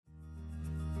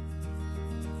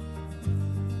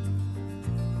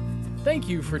Thank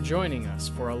you for joining us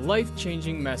for a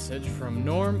life-changing message from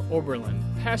Norm Oberlin,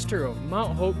 pastor of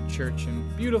Mount Hope Church in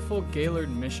beautiful Gaylord,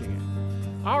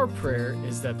 Michigan. Our prayer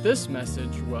is that this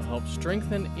message will help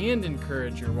strengthen and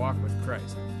encourage your walk with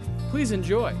Christ. Please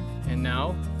enjoy. And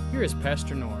now, here is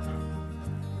Pastor Norm.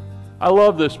 I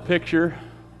love this picture.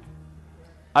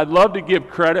 I'd love to give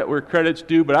credit where credit's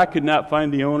due, but I could not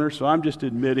find the owner, so I'm just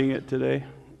admitting it today.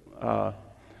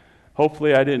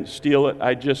 Hopefully I didn't steal it.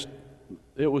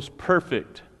 It was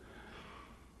perfect.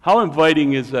 How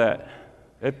inviting is that?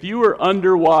 If you were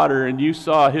underwater and you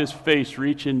saw his face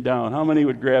reaching down, how many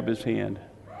would grab his hand?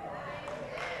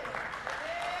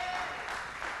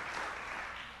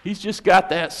 He's just got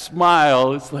that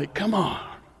smile. It's like, come on,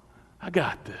 I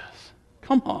got this.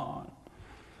 Come on.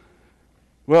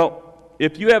 Well,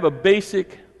 if you have a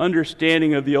basic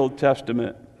understanding of the Old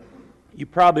Testament, you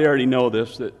probably already know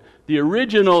this, that the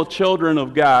original children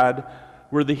of God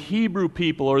were the Hebrew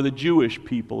people, or the Jewish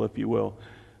people, if you will.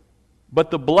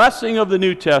 But the blessing of the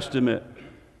New Testament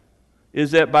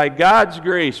is that by God's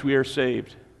grace we are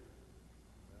saved.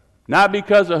 Not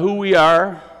because of who we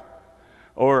are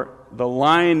or the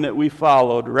line that we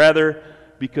followed, rather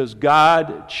because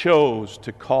God chose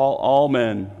to call all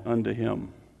men unto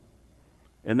Him.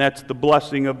 And that's the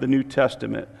blessing of the New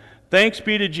Testament. Thanks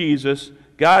be to Jesus,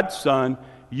 God's Son,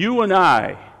 you and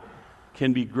I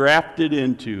can be grafted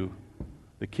into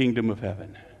the kingdom of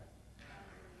heaven.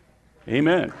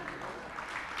 Amen.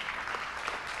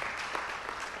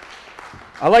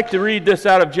 I like to read this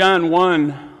out of John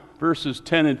 1, verses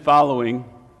 10 and following.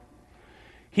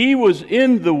 He was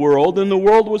in the world, and the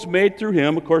world was made through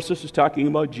him. Of course, this is talking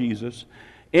about Jesus.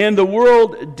 And the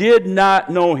world did not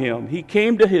know him. He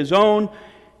came to his own,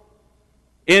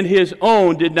 and his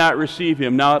own did not receive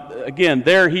him. Now, again,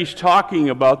 there he's talking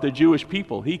about the Jewish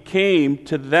people. He came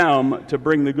to them to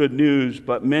bring the good news,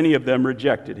 but many of them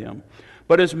rejected him.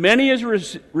 But as many as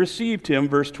received him,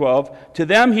 verse 12, to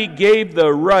them he gave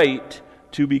the right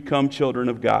to become children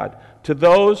of God, to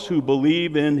those who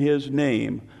believe in his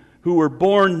name, who were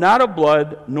born not of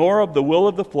blood, nor of the will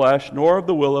of the flesh, nor of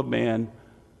the will of man,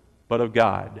 but of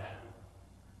God.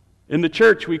 In the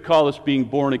church, we call this being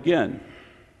born again.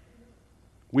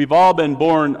 We've all been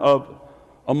born of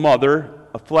a mother,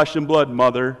 a flesh and blood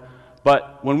mother,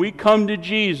 but when we come to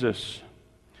Jesus,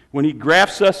 when he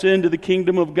grafts us into the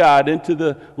kingdom of God, into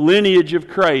the lineage of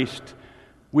Christ,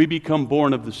 we become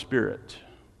born of the Spirit.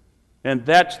 And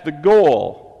that's the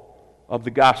goal of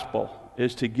the gospel,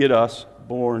 is to get us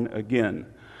born again.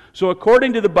 So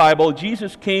according to the Bible,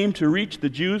 Jesus came to reach the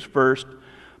Jews first,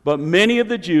 but many of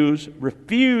the Jews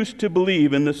refused to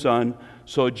believe in the Son,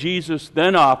 so Jesus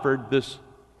then offered this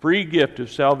free gift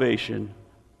of salvation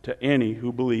to any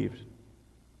who believes.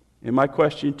 And my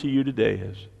question to you today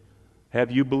is,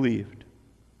 have you believed?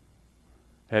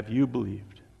 Have you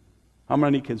believed? How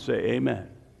many can say amen?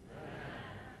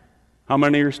 How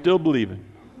many are still believing?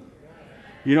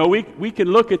 You know, we can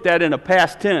look at that in a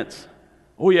past tense.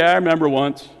 Oh yeah, I remember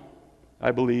once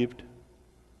I believed.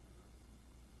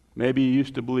 Maybe you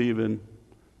used to believe in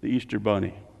the Easter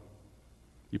Bunny.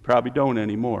 You probably don't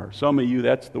anymore. Some of you,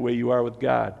 that's the way you are with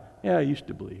God. Yeah, I used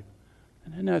to believe.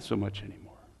 And not so much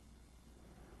anymore.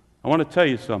 I want to tell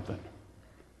you something.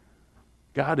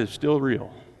 God is still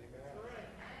real.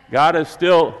 God is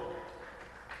still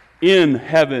in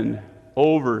heaven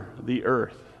over the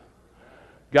earth.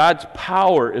 God's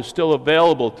power is still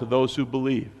available to those who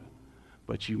believe.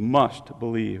 But you must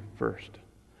believe first.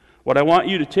 What I want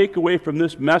you to take away from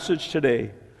this message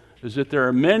today is that there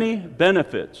are many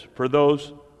benefits for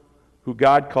those who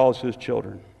God calls his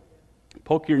children.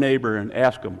 Poke your neighbor and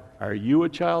ask him, are you a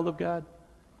child of God?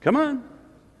 Come on.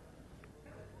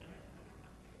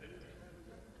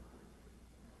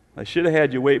 I should have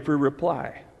had you wait for a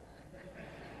reply.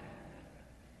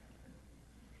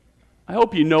 I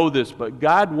hope you know this, but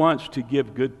God wants to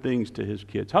give good things to his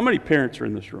kids. How many parents are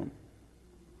in this room?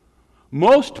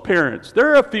 Most parents, there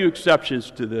are a few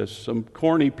exceptions to this, some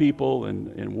corny people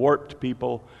and warped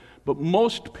people, but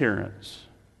most parents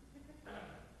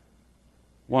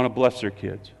want to bless their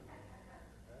kids.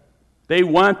 They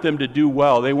want them to do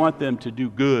well. They want them to do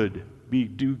good, be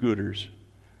do-gooders,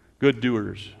 good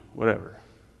doers, whatever.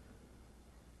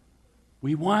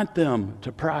 We want them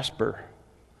to prosper,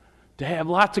 to have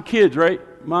lots of kids, right,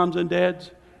 moms and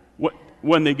dads?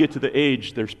 When they get to the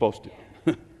age they're supposed to.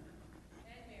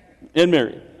 And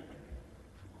married.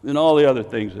 And all the other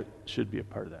things that should be a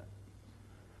part of that.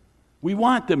 We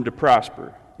want them to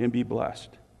prosper and be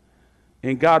blessed.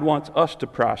 And God wants us to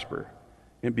prosper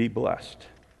and be blessed.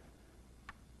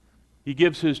 He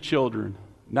gives his children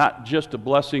not just a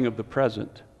blessing of the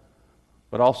present,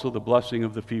 but also the blessing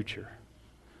of the future.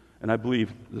 And I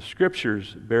believe the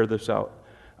Scriptures bear this out.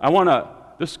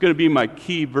 This is going to be my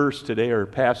key verse today, or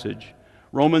passage.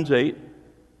 Romans 8.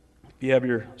 If you have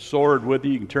your sword with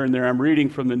you can turn there. I'm reading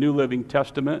from the New Living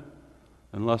Testament,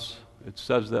 unless it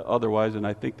says that otherwise, and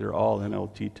I think they're all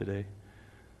NLT today.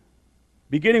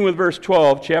 Beginning with verse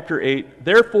 12, chapter 8.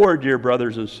 Therefore, dear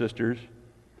brothers and sisters,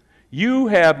 you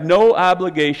have no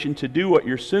obligation to do what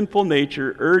your sinful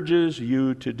nature urges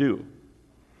you to do.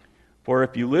 For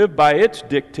if you live by its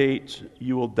dictates,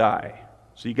 you will die.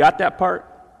 So you got that part?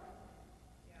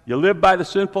 You live by the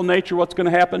sinful nature, what's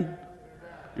going to happen?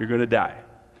 You're going to die.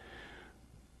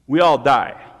 We all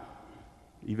die,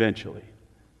 eventually.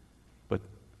 But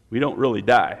we don't really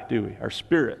die, do we? Our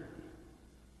spirit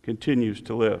continues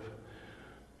to live.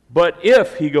 But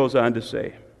if, he goes on to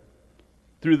say,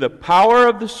 through the power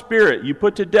of the Spirit you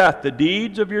put to death the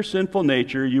deeds of your sinful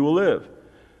nature, you will live.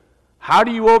 How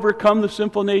do you overcome the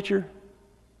sinful nature?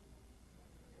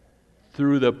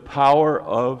 Through the power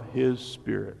of His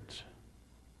Spirit.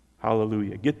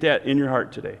 Hallelujah. Get that in your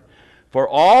heart today. For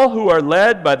all who are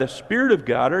led by the Spirit of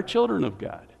God are children of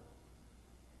God.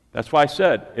 That's why I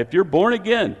said, if you're born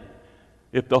again,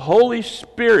 if the Holy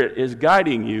Spirit is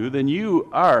guiding you, then you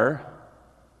are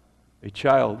a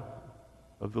child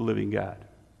of the living God.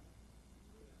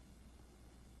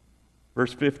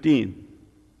 Verse 15.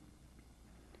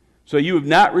 So you have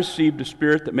not received a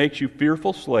spirit that makes you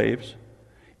fearful slaves.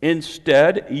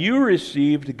 Instead, you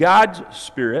received God's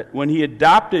Spirit when He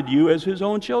adopted you as His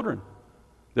own children.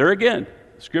 There again,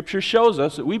 Scripture shows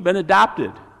us that we've been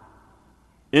adopted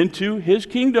into His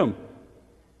kingdom.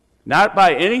 Not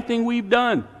by anything we've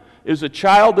done. Is a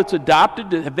child that's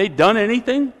adopted, have they done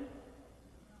anything?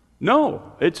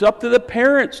 No. It's up to the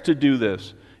parents to do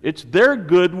this. It's their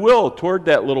goodwill toward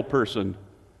that little person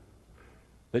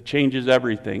that changes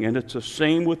everything. And it's the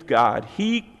same with God.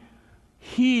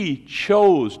 He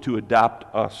chose to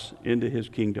adopt us into His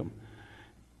kingdom.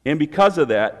 And because of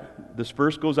that, this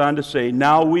verse goes on to say,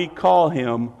 now we call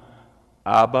Him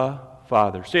Abba,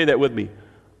 Father. Say that with me.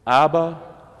 Abba,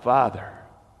 Father.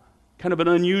 Kind of an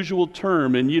unusual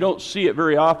term, and you don't see it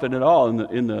very often at all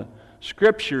in the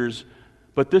Scriptures,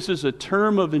 but this is a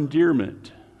term of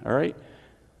endearment, all right?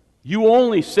 You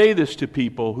only say this to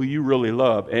people who you really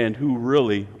love and who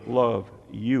really love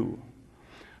you.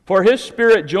 For His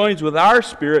Spirit joins with our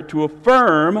spirit to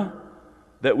affirm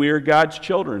that we are God's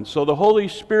children. So the Holy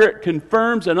Spirit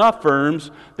confirms and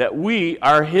affirms that we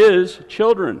are His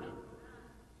children.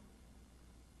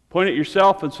 Point at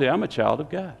yourself and say, I'm a child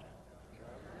of God.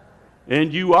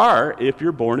 And you are if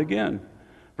you're born again.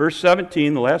 Verse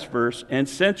 17, the last verse, and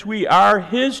since we are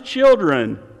His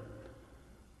children,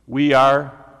 we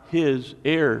are His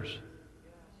heirs.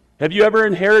 Have you ever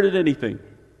inherited anything?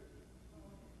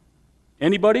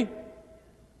 Anybody?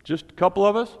 Just a couple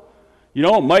of us? You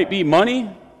know, it might be money,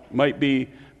 it might be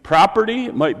property,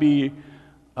 it might be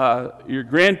your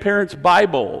grandparents'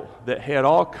 Bible that had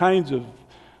all kinds of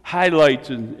highlights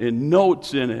and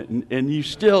notes in it, and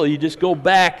you just go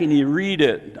back and you read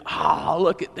it.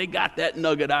 Look, they got that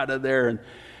nugget out of there. And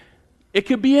it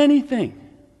could be anything.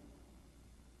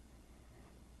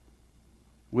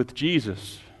 With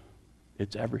Jesus,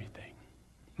 it's everything.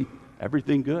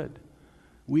 Everything good.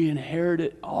 We inherit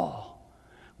it all.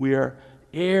 We are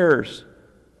heirs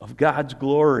of God's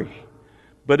glory.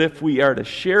 But if we are to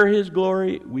share His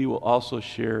glory, we will also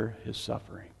share His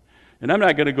suffering. And I'm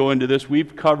not going to go into this.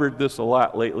 We've covered this a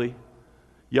lot lately.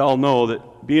 Y'all know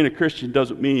that being a Christian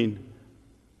doesn't mean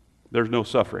there's no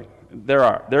suffering.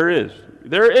 There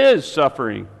is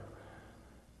suffering.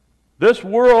 This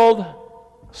world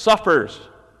suffers.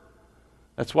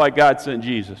 That's why God sent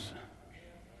Jesus.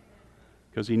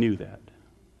 Because He knew that.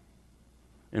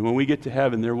 And when we get to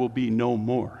heaven, there will be no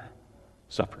more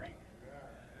suffering.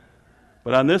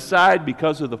 But on this side,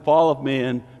 because of the fall of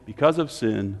man, because of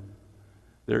sin,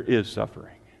 there is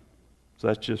suffering. So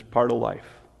that's just part of life.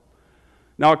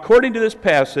 Now, according to this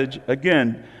passage,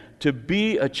 again, to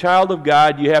be a child of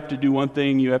God, you have to do one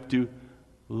thing. You have to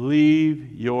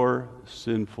leave your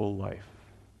sinful life.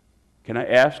 Can I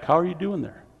ask, how are you doing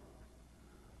there?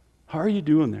 How are you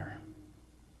doing there?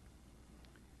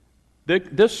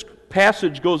 This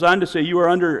passage goes on to say you are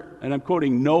under, and I'm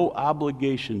quoting, no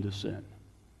obligation to sin.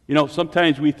 You know,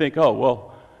 sometimes we think, oh,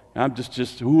 well, I'm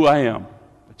just who I am.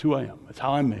 That's who I am. That's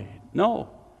how I'm made. No.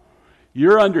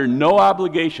 You're under no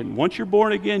obligation. Once you're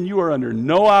born again, you are under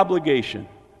no obligation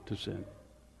to sin.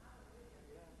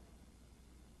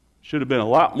 Should have been a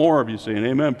lot more of you saying,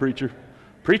 amen, preacher.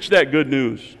 Preach that good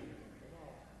news.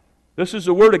 This is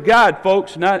the Word of God,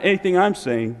 folks, not anything I'm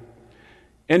saying.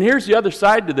 And here's the other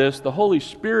side to this. The Holy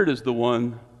Spirit is the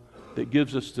one that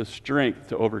gives us the strength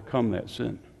to overcome that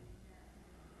sin.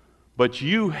 But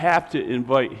you have to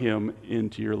invite him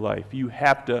into your life. You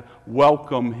have to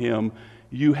welcome him.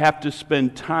 You have to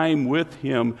spend time with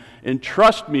him. And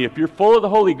trust me, if you're full of the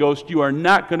Holy Ghost, you are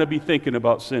not going to be thinking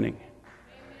about sinning.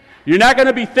 You're not going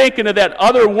to be thinking of that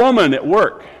other woman at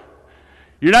work.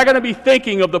 You're not going to be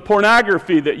thinking of the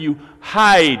pornography that you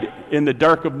hide in the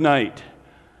dark of night.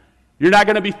 You're not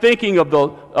going to be thinking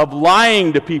of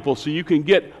lying to people so you can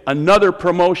get another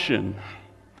promotion.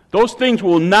 Those things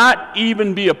will not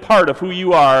even be a part of who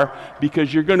you are,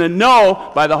 because you're going to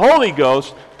know by the Holy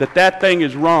Ghost that that thing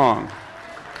is wrong.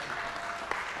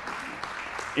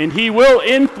 And he will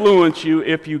influence you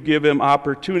if you give him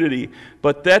opportunity.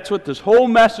 But that's what this whole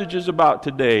message is about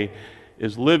today,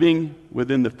 is living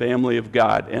within the family of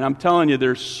God. And I'm telling you,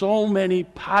 there's so many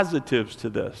positives to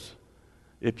this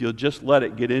if you'll just let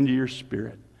it get into your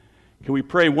spirit. Can we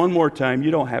pray one more time?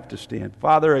 You don't have to stand.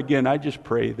 Father, again, I just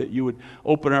pray that you would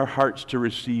open our hearts to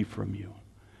receive from you.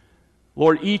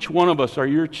 Lord, each one of us are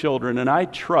your children, and I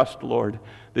trust, Lord,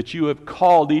 that you have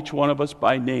called each one of us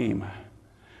by name.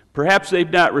 Perhaps they've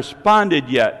not responded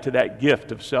yet to that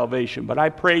gift of salvation, but I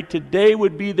pray today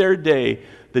would be their day,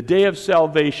 the day of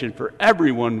salvation for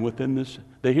everyone within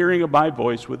the hearing of my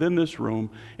voice within this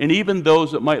room, and even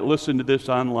those that might listen to this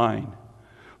online.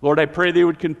 Lord, I pray they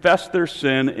would confess their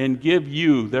sin and give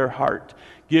you their heart,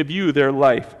 give you their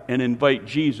life, and invite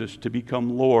Jesus to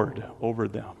become Lord over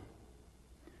them.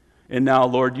 And now,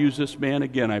 Lord, use this man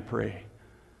again, I pray,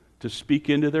 to speak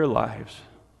into their lives.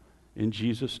 In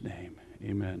Jesus' name,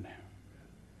 amen.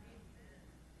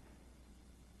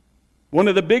 One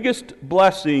of the biggest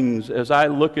blessings as I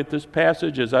look at this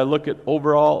passage, as I look at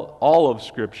overall all of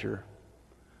Scripture,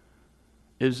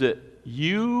 is that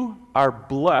you are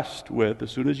blessed with,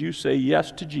 as soon as you say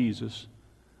yes to Jesus,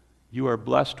 you are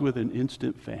blessed with an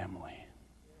instant family.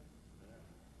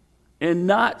 And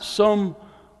not some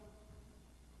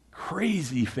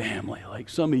crazy family like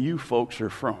some of you folks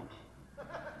are from.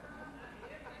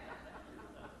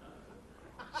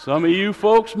 Some of you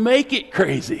folks make it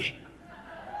crazy.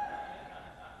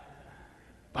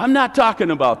 I'm not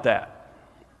talking about that.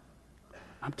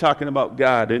 I'm talking about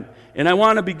God. And I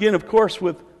want to begin, of course,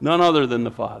 with none other than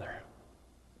the Father,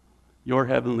 your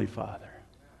heavenly Father.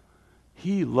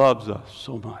 He loves us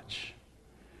so much.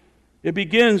 It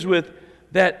begins with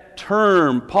that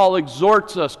term. Paul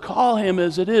exhorts us, call him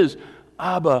as it is,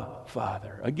 Abba,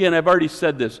 Father. Again, I've already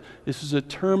said this. This is a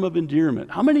term of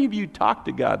endearment. How many of you talk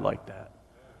to God like that?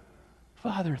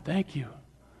 Father, thank you.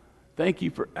 Thank you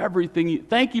for everything.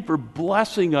 Thank you for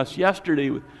blessing us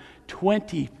yesterday with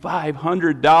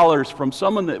 $2,500 from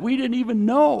someone that we didn't even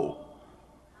know.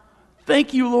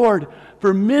 Thank you, Lord,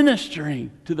 for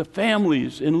ministering to the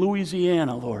families in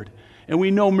Louisiana, Lord. And we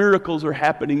know miracles are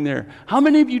happening there. How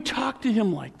many of you talk to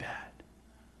him like that?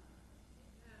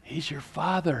 He's your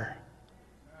Father.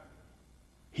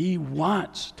 He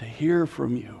wants to hear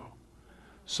from you.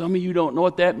 Some of you don't know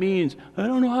what that means. I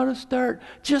don't know how to start.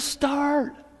 Just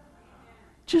start.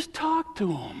 Just talk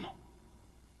to him.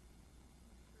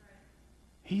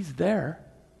 He's there.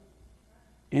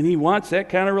 And he wants that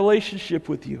kind of relationship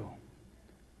with you.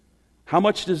 How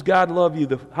much does God love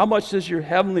you? How much does your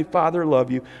heavenly Father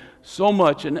love you? So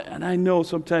much. And I know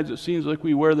sometimes it seems like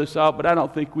we wear this out, but I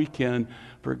don't think we can.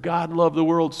 For God loved the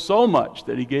world so much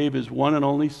that he gave his one and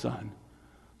only Son,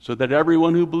 so that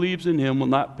everyone who believes in him will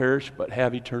not perish but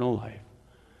have eternal life.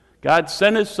 God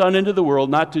sent his Son into the world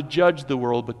not to judge the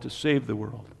world, but to save the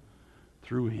world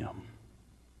through him.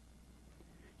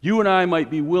 You and I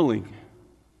might be willing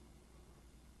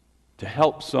to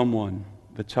help someone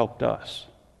that's helped us.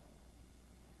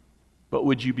 But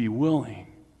would you be willing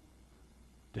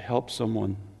to help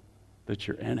someone that's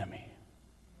your enemy?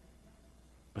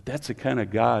 But that's the kind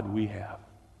of God we have.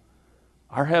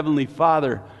 Our Heavenly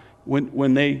Father,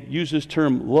 when they use this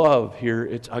term love here,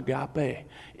 it's agape.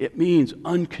 It means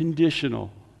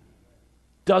unconditional.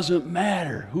 Doesn't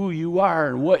matter who you are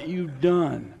and what you've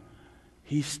done.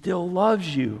 He still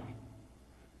loves you.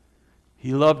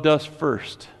 He loved us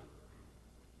first.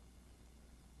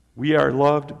 We are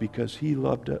loved because he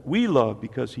loved us. We love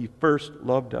because he first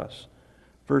loved us.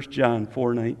 1 John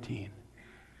 4:19.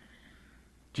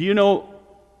 Do you know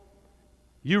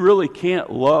you really can't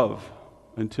love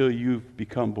until you've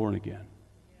become born again?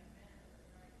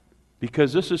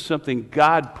 Because this is something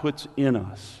God puts in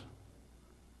us.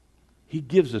 He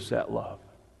gives us that love.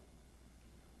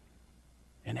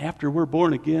 And after we're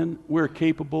born again, we're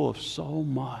capable of so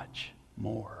much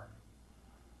more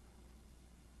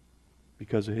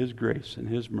because of his grace and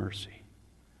his mercy.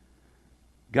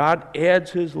 God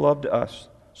adds his love to us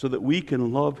so that we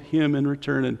can love him in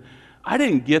return. And I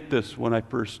didn't get this when I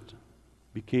first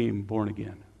became born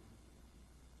again.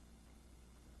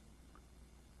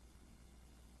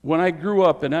 When I grew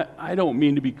up, and I don't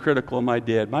mean to be critical of my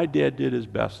dad did his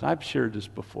best. I've shared this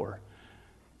before.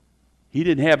 He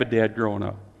didn't have a dad growing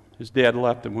up. His dad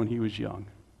left him when he was young.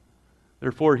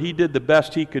 Therefore, he did the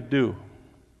best he could do.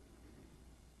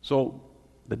 So,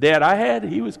 the dad I had,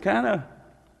 he was kind of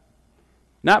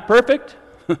not perfect.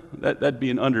 That'd be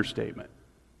an understatement.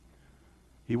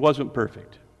 He wasn't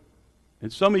perfect.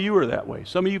 And some of you are that way.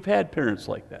 Some of you have had parents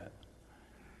like that.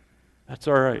 That's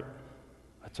all right.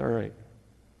 That's all right.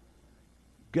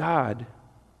 God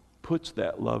puts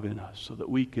that love in us so that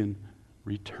we can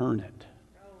return it.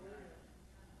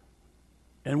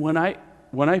 And when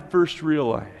I first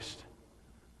realized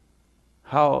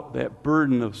how that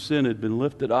burden of sin had been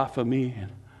lifted off of me,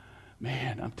 and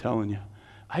man, I'm telling you,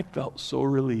 I felt so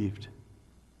relieved.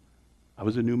 I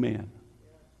was a new man.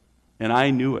 And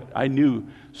I knew it. I knew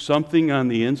something on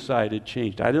the inside had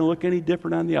changed. I didn't look any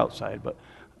different on the outside, but,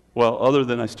 well, other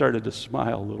than I started to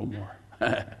smile a little more.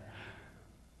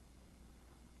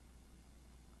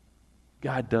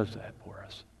 God does that for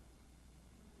us.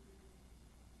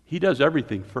 He does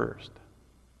everything first.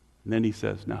 And then he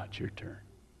says, now it's your turn.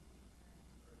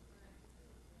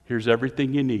 Here's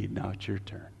everything you need. Now it's your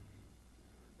turn.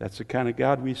 That's the kind of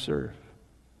God we serve.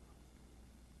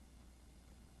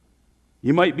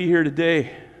 You might be here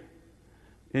today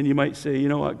and you might say, you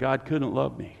know what, God couldn't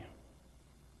love me.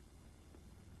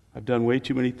 I've done way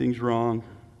too many things wrong.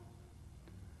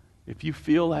 If you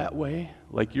feel that way,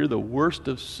 like you're the worst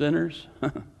of sinners,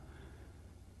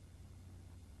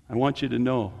 I want you to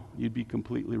know you'd be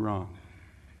completely wrong.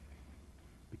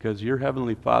 Because your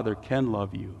Heavenly Father can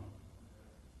love you,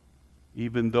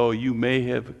 even though you may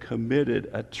have committed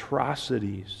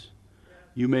atrocities.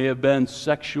 You may have been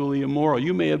sexually immoral.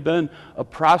 You may have been a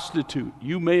prostitute.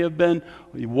 You may have been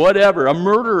whatever, a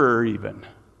murderer even.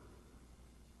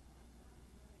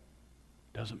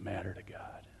 Doesn't matter to God.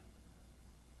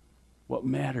 What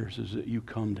matters is that you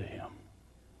come to Him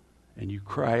and you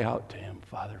cry out to Him,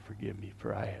 Father, forgive me,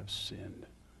 for I have sinned.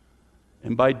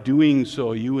 And by doing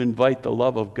so, you invite the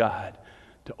love of God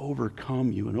to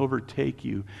overcome you and overtake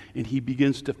you, and He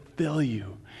begins to fill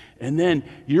you. And then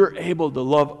you're able to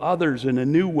love others in a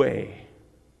new way.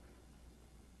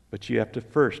 But you have to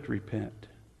first repent.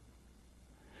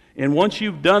 And once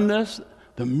you've done this,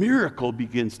 the miracle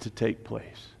begins to take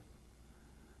place.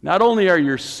 Not only are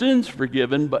your sins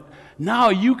forgiven, but now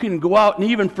you can go out and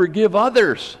even forgive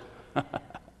others.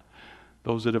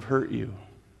 Those that have hurt you,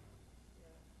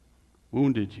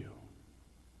 wounded you.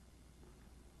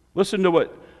 Listen to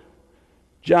what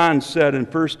John said in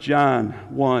 1 John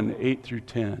 1, 8 through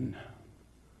 10.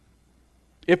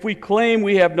 If we claim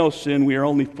we have no sin, we are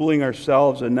only fooling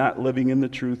ourselves and not living in the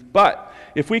truth. But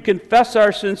if we confess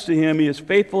our sins to Him, He is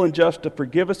faithful and just to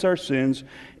forgive us our sins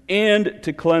and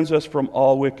to cleanse us from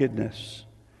all wickedness.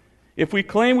 If we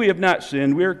claim we have not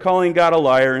sinned, we are calling God a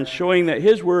liar and showing that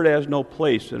His word has no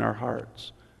place in our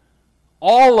hearts.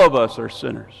 All of us are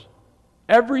sinners.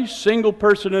 Every single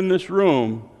person in this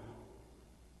room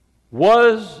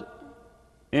was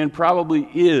and probably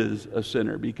is a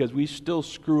sinner, because we still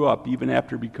screw up even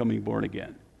after becoming born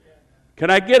again. Can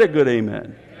I get a good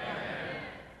amen?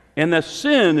 And the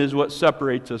sin is what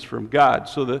separates us from God.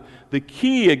 So the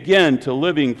key, again, to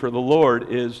living for the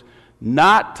Lord is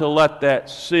not to let that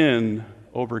sin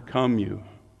overcome you.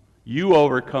 You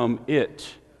overcome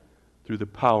it through the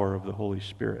power of the Holy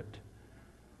Spirit.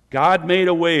 God made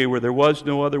a way where there was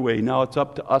no other way. Now it's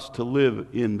up to us to live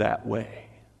in that way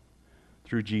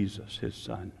through Jesus, His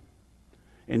Son.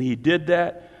 And He did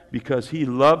that because He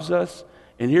loves us.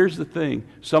 And here's the thing,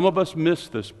 some of us miss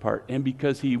this part, and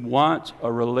because He wants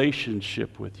a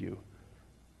relationship with you.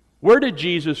 Where did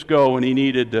Jesus go when He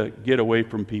needed to get away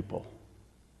from people?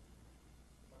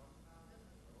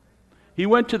 He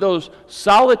went to those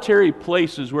solitary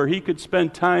places where He could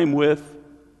spend time with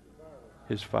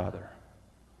His Father.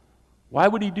 Why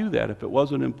would He do that if it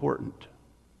wasn't important?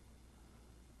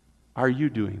 Are you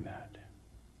doing that?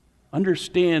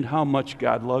 Understand how much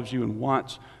God loves you and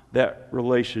wants that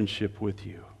relationship with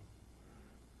you.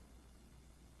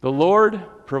 The Lord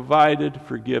provided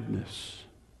forgiveness,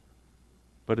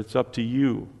 but it's up to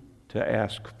you to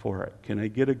ask for it. Can I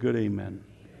get a good amen?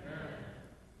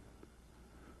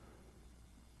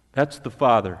 That's the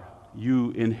Father.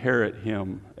 You inherit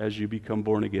Him as you become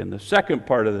born again. The second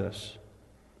part of this,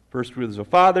 first there's a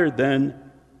Father, then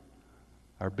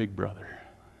our big brother.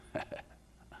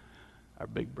 Our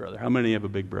big brother. How many have a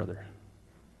big brother?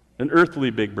 An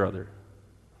earthly big brother.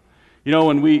 You know,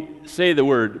 when we say the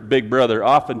word big brother,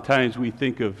 oftentimes we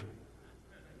think of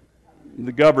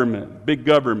the government, big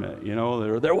government, you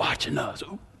know, they're watching us.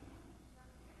 Ooh.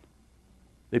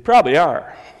 They probably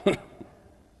are.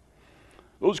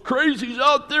 those crazies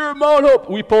out there at Mount Hope.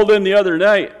 We pulled in the other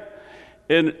night,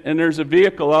 and there's a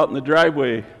vehicle out in the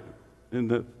driveway, in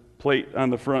the plate on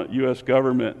the front, U.S.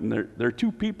 government, and there are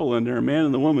two people in there, a man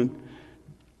and a woman,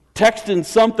 texting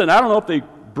something. I don't know if they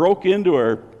broke into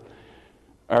our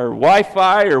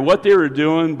Wi-Fi or what they were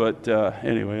doing, but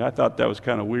anyway, I thought that was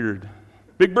kind of weird.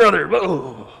 Big brother,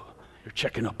 whoa, they're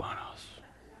checking up on us.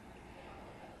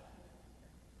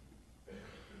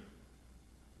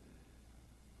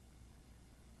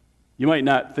 You might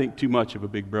not think too much of a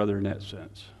big brother in that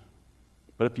sense,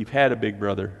 but if you've had a big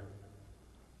brother,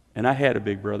 and I had a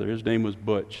big brother, his name was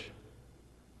Butch.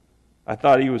 I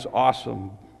thought he was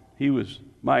awesome. He was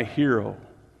my hero.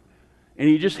 And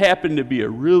he just happened to be a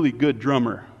really good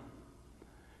drummer.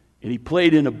 And he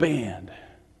played in a band.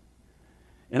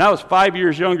 And I was 5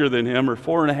 years younger than him, or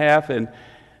 4.5, and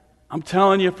I'm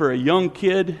telling you, for a young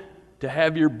kid to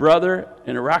have your brother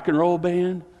in a rock and roll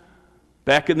band,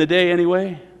 back in the day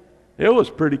anyway, it was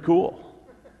pretty cool.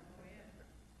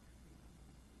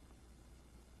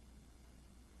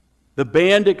 The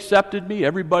band accepted me,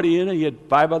 everybody in it. He had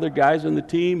 5 other guys on the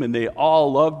team, and they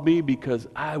all loved me because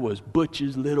I was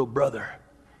Butch's little brother.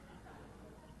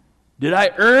 Did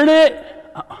I earn it?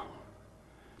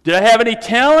 Did I have any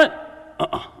talent?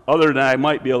 Other than I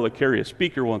might be able to carry a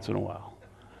speaker once in a while.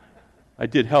 I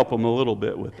did help him a little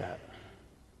bit with that.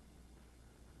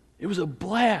 It was a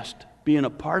blast being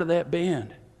a part of that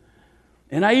band.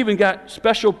 And I even got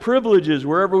special privileges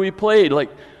wherever we played. Like,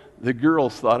 the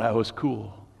girls thought I was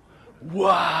cool.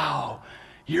 Wow,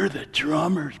 you're the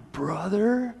drummer's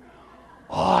brother?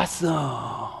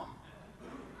 Awesome.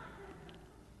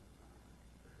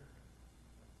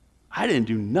 I didn't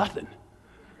do nothing.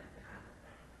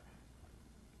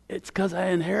 It's because I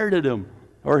inherited him,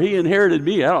 or he inherited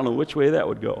me. I don't know which way that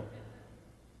would go.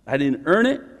 I didn't earn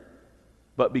it,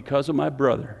 but because of my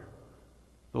brother,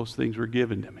 those things were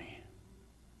given to me.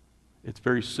 It's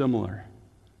very similar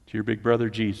to your big brother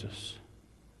Jesus.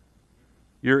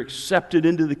 You're accepted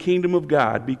into the kingdom of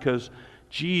God because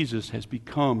Jesus has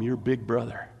become your big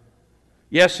brother.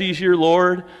 Yes, he's your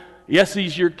Lord. Yes,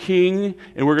 he's your king,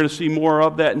 and we're going to see more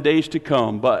of that in days to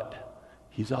come, but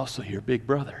he's also your big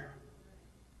brother.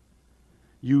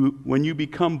 When you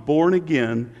become born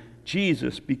again,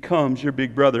 Jesus becomes your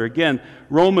big brother. Again,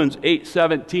 Romans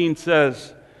 8:17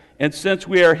 says, and since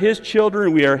we are his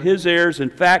children, we are his heirs. In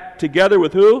fact, together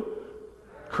with who?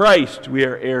 Christ, we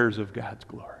are heirs of God's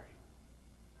glory.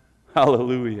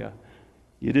 Hallelujah.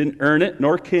 You didn't earn it,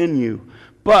 nor can you.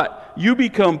 But you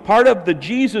become part of the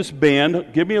Jesus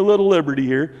band, give me a little liberty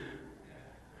here,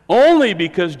 only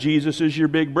because Jesus is your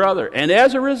big brother. And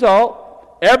as a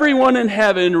result, everyone in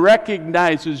heaven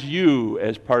recognizes you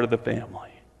as part of the family.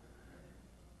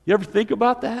 You ever think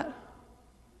about that?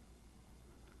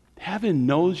 Heaven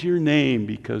knows your name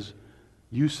because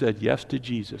you said yes to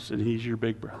Jesus and he's your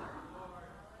big brother.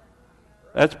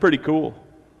 That's pretty cool.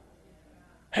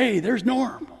 Hey, there's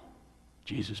Norm,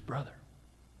 Jesus' brother.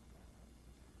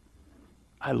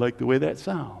 I like the way that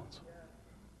sounds.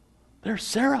 There's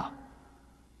Sarah,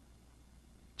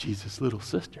 Jesus' little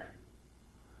sister.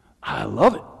 I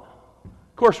love it.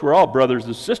 Of course, we're all brothers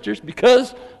and sisters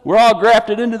because we're all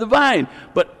grafted into the vine.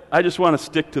 But I just want to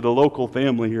stick to the local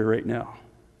family here right now.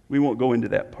 We won't go into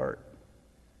that part.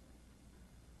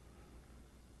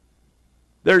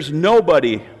 There's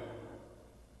nobody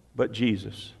but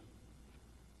Jesus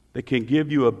that can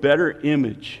give you a better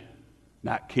image.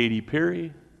 Not Katy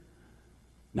Perry,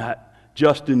 not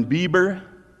Justin Bieber,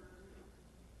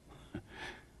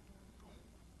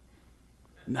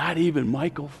 not even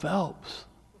Michael Phelps.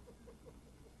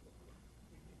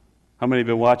 How many have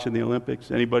been watching the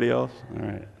Olympics? Anybody else? All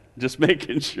right. Just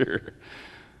making sure.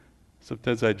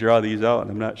 Sometimes I draw these out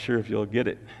and I'm not sure if you'll get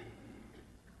it.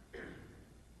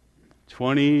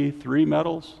 23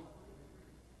 medals?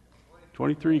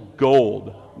 23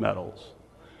 gold medals.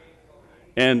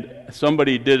 And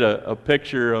somebody did a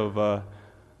picture of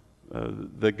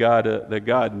the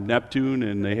god Neptune,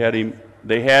 and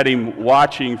they had him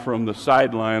watching from the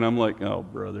sideline. I'm like, oh,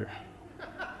 brother.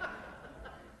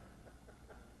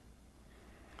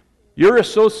 Your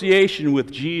association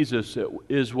with Jesus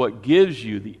is what gives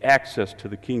you the access to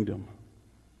the kingdom.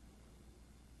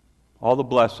 All the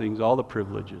blessings, all the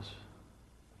privileges.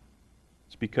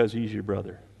 It's because he's your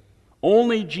brother.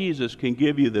 Only Jesus can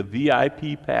give you the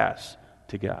VIP pass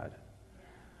to God.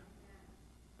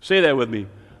 Say that with me.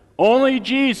 Only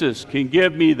Jesus can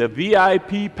give me the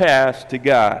VIP pass to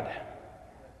God.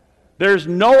 There's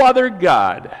no other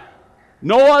God,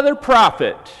 no other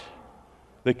prophet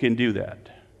that can do that.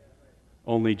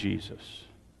 Only Jesus.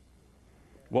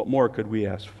 What more could we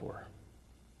ask for?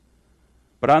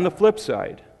 But on the flip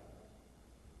side,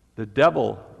 the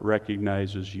devil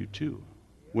recognizes you too.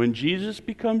 When Jesus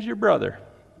becomes your brother,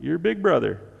 your big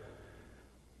brother,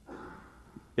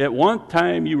 at one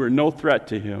time you were no threat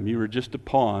to him. You were just a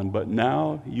pawn, but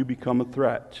now you become a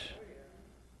threat.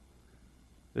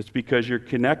 It's because you're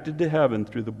connected to heaven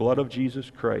through the blood of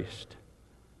Jesus Christ.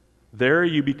 There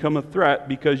you become a threat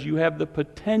because you have the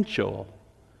potential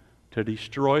to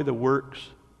destroy the works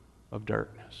of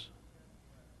darkness.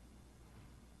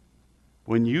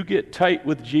 When you get tight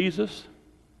with Jesus,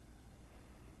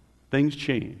 things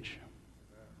change.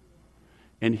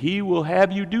 And He will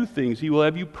have you do things. He will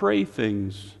have you pray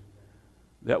things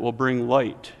that will bring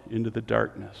light into the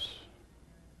darkness.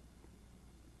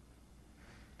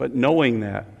 But knowing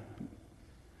that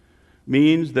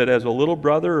means that as a little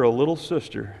brother or a little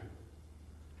sister,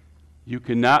 you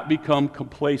cannot become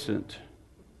complacent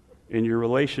in your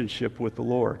relationship with the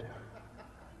Lord.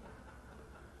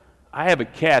 I have a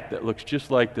cat that looks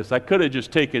just like this. I could have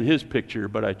just taken his picture,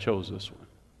 but I chose this one.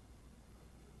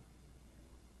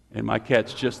 And my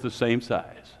cat's just the same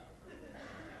size.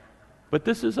 But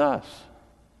this is us.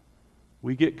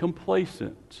 We get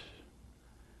complacent.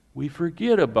 We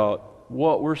forget about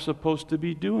what we're supposed to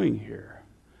be doing here.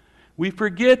 We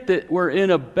forget that we're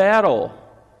in a battle.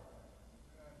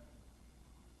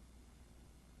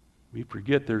 We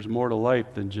forget there's more to life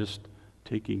than just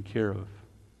taking care of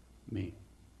me.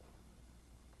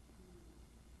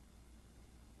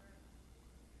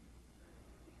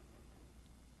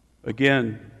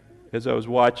 Again, as I was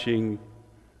watching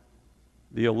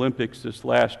the Olympics this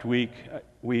last week,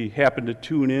 we happened to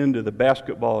tune in to the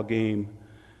basketball game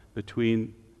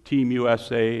between Team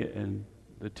USA and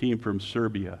the team from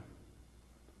Serbia.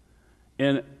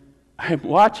 And I'm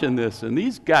watching this, and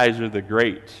these guys are the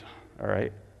greats, all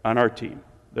right, on our team.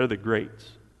 They're the greats.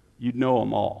 You'd know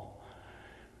them all.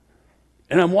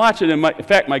 And I'm watching, and in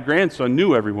fact, my grandson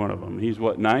knew every one of them. He's,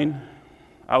 9?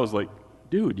 I was like,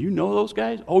 dude, you know those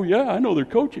guys? Oh, yeah, I know their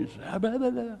coaches.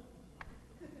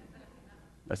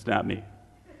 That's not me.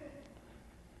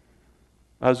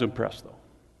 I was impressed, though.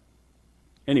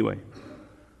 Anyway,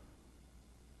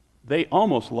 they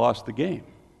almost lost the game.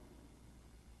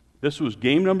 This was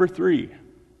game number 3.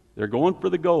 They're going for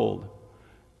the gold.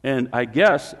 And I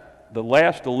guess the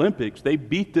last Olympics, they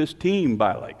beat this team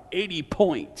by like 80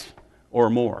 points or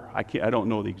more. I don't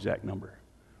know the exact number.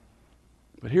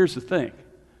 But here's the thing.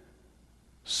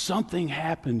 Something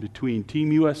happened between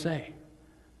Team USA.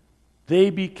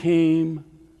 They became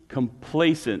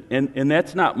complacent. And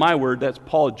that's not my word, that's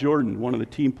Paul Jordan, one of the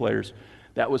team players.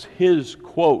 That was his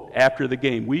quote after the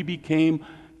game. We became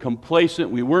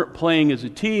complacent. We weren't playing as a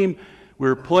team. We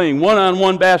were playing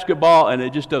one-on-one basketball, and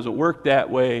it just doesn't work that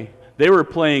way. They were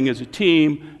playing as a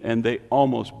team, and they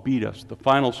almost beat us. The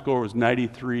final score was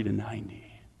 93-90.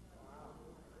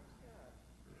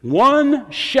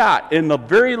 One shot, in the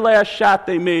very last shot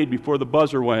they made before the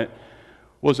buzzer went,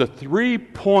 was a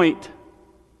 3-point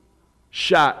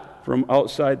shot from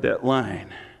outside that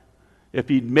line. If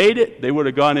he'd made it, they would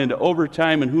have gone into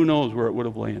overtime, and who knows where it would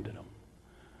have landed them.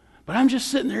 But I'm just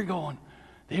sitting there going,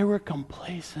 they were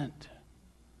complacent.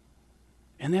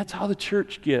 And that's how the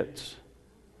church gets.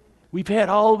 We've had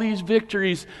all these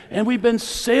victories, and we've been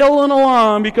sailing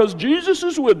along because Jesus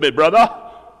is with me, brother.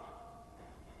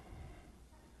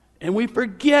 And we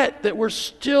forget that we're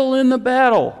still in the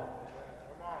battle.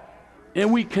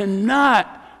 And we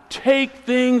cannot take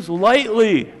things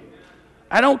lightly.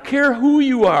 I don't care who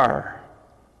you are.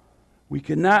 We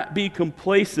cannot be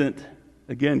complacent.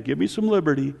 Again, give me some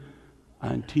liberty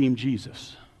on Team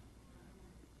Jesus.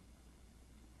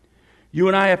 You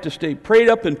and I have to stay prayed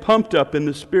up and pumped up in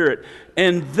the Spirit.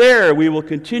 And there we will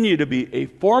continue to be a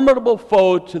formidable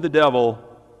foe to the devil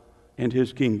and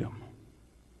his kingdom.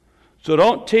 So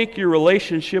don't take your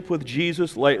relationship with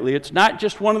Jesus lightly. It's not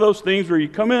just one of those things where you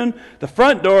come in the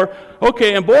front door,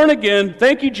 okay, I'm born again,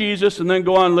 thank you, Jesus, and then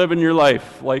go on living your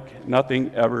life like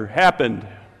nothing ever happened.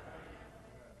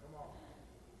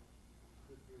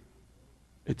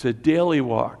 It's a daily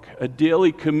walk, a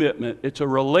daily commitment. It's a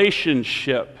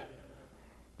relationship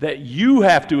that you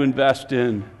have to invest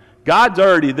in. God's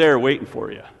already there waiting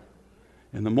for you.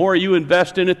 And the more you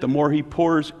invest in it, the more He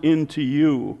pours into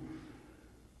you.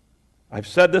 I've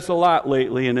said this a lot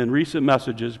lately and in recent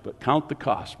messages, but count the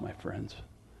cost, my friends.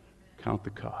 Count the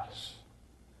cost.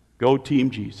 Go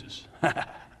Team Jesus.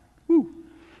 Woo.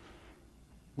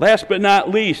 Last but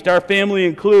not least, our family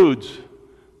includes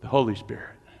the Holy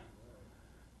Spirit.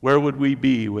 Where would we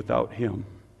be without Him?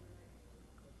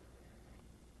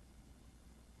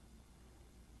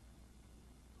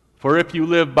 For if you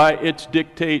live by its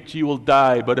dictates, you will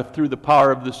die. But if through the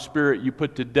power of the Spirit you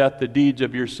put to death the deeds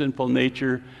of your sinful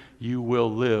nature, you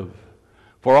will live.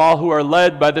 For all who are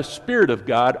led by the Spirit of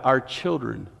God are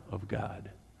children of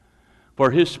God. For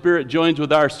His Spirit joins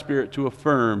with our spirit to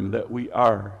affirm that we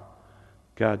are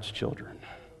God's children.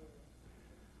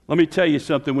 Let me tell you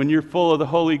something. When you're full of the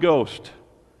Holy Ghost,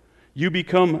 you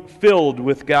become filled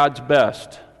with God's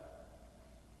best.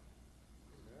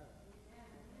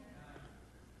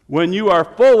 When you are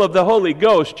full of the Holy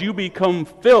Ghost, you become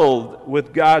filled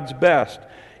with God's best.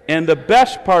 And the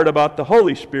best part about the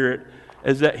Holy Spirit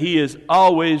is that He is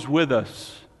always with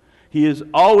us. He is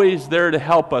always there to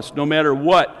help us, no matter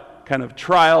what kind of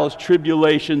trials,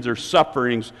 tribulations, or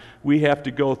sufferings we have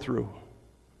to go through.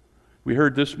 We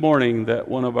heard this morning that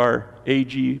one of our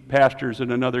AG pastors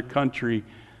in another country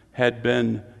had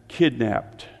been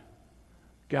kidnapped.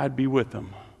 God be with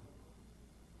him.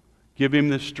 Give him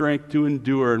the strength to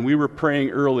endure. And we were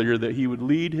praying earlier that he would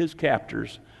lead his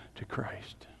captors to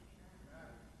Christ.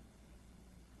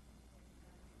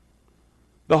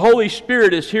 The Holy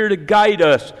Spirit is here to guide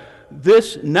us.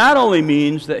 This not only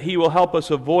means that He will help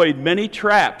us avoid many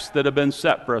traps that have been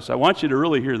set for us. I want you to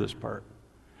really hear this part.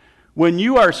 When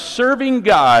you are serving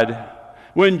God,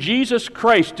 when Jesus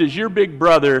Christ is your big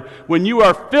brother, when you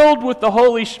are filled with the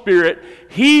Holy Spirit,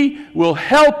 He will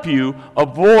help you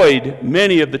avoid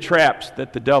many of the traps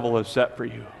that the devil has set for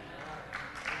you.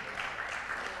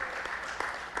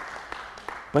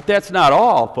 But that's not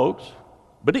all, folks.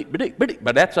 But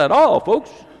that's not all,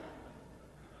 folks.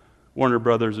 Warner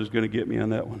Brothers is going to get me on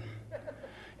that one.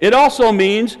 It also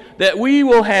means that we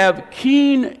will have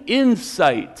keen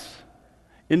insights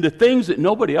into things that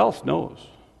nobody else knows.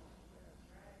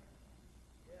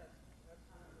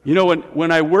 You know,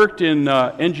 when I worked in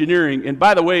engineering, and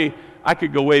by the way, I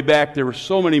could go way back, there were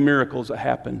so many miracles that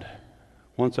happened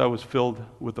once I was filled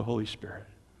with the Holy Spirit.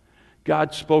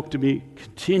 God spoke to me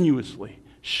continuously,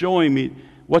 showing me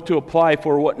what to apply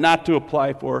for, what not to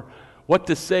apply for, what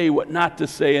to say, what not to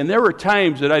say. And there were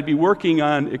times that I'd be working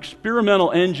on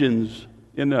experimental engines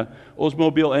in the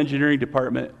Oldsmobile engineering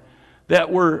department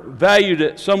that were valued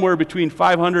at somewhere between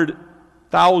 $500,000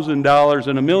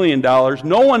 and $1 million.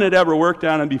 No one had ever worked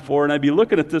on them before, and I'd be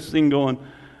looking at this thing going,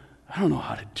 I don't know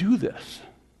how to do this.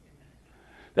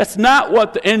 That's not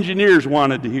what the engineers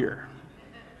wanted to hear.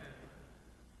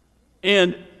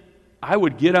 And I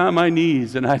would get on my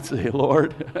knees and I'd say,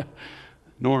 Lord,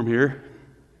 Norm here,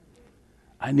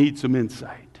 I need some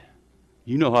insight.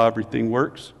 You know how everything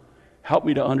works. Help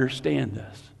me to understand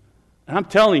this. And I'm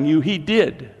telling you, He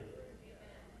did.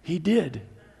 He did.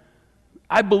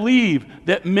 I believe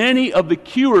that many of the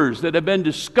cures that have been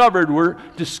discovered were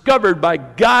discovered by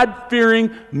God-fearing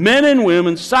men and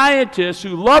women, scientists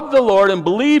who loved the Lord and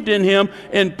believed in Him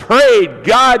and prayed,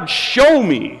 God, show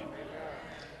me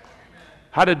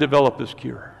how to develop this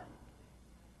cure.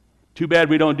 Too bad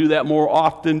we don't do that more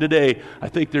often today. I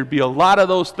think there'd be a lot of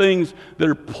those things that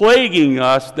are plaguing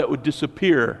us that would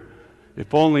disappear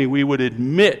if only we would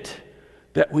admit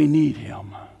that we need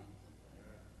Him.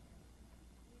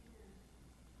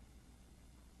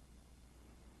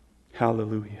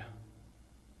 Hallelujah.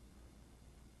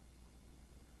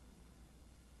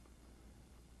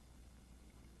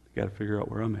 Got to figure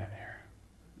out where I'm at here.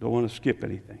 Don't want to skip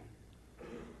anything.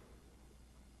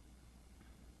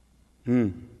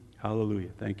 Hallelujah.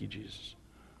 Thank you, Jesus.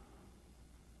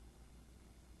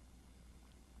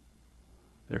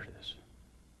 There it is.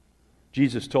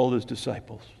 Jesus told His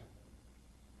disciples,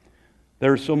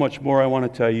 there is so much more I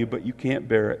want to tell you, but you can't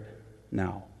bear it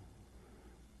now.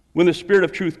 When the Spirit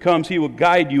of truth comes, He will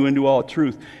guide you into all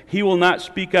truth. He will not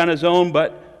speak on His own,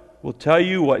 but will tell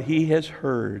you what He has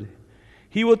heard.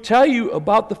 He will tell you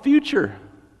about the future.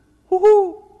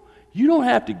 Woo-hoo! You don't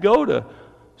have to go to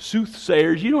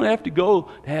soothsayers. You don't have to go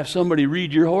to have somebody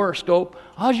read your horoscope.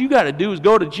 All you got to do is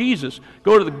go to Jesus.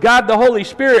 Go to God the Holy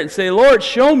Spirit and say, Lord,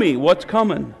 show me what's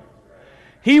coming.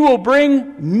 He will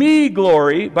bring me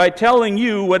glory by telling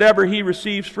you whatever He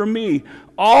receives from me.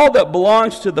 All that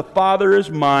belongs to the Father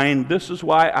is mine. This is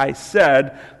why I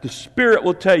said the Spirit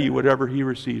will tell you whatever He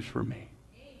receives from me.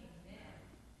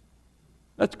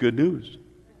 That's good news.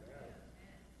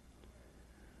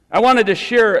 I wanted to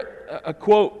share a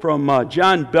quote from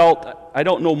John Belt. I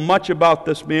don't know much about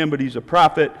this man, but he's a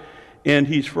prophet, and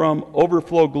he's from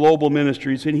Overflow Global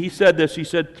Ministries. And he said this, he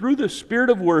said, through the spirit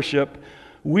of worship,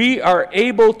 we are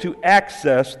able to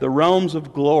access the realms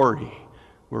of glory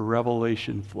where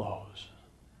revelation flows.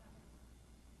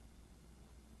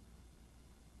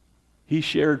 He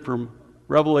shared from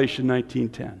Revelation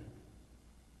 19:10.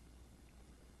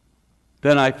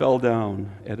 Then I fell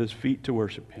down at His feet to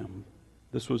worship Him.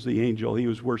 This was the angel. He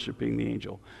was worshiping the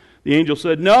angel. The angel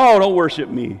said, no, don't worship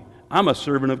me. I'm a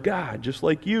servant of God, just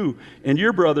like you and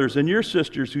your brothers and your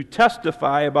sisters who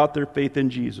testify about their faith in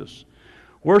Jesus.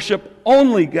 Worship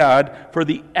only God, for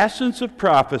the essence of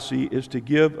prophecy is to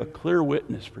give a clear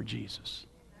witness for Jesus.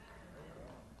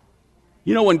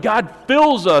 You know, when God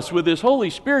fills us with His Holy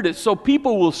Spirit, it's so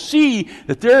people will see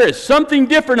that there is something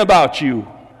different about you.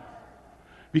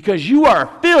 Because you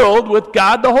are filled with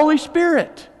God the Holy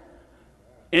Spirit.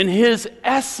 And His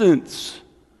essence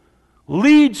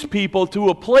leads people to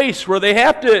a place where they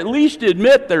have to at least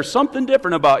admit there's something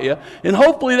different about you. And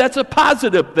hopefully that's a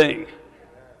positive thing.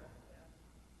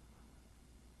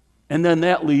 And then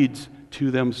that leads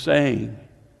to them saying,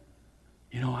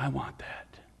 you know, I want that.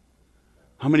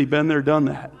 How many been there, done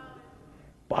that?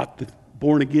 Bought the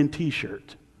born again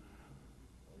t-shirt.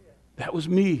 That was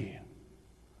me.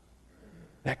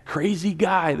 That crazy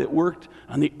guy that worked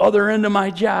on the other end of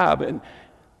my job. And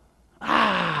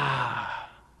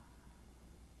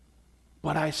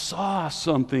but I saw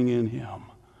something in him.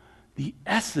 The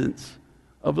essence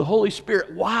of the Holy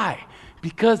Spirit. Why?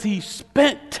 Because he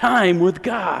spent time with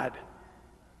God.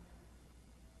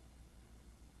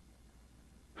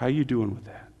 How you doing with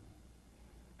that?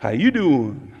 How you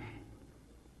doing?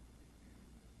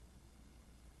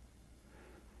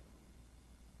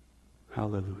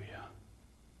 Hallelujah.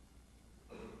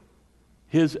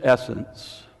 His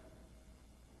essence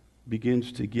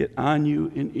begins to get on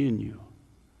you and in you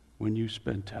when you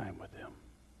spend time with Him.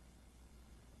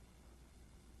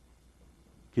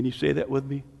 Can you say that with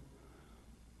me?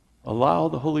 Allow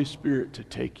the Holy Spirit to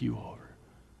take you over.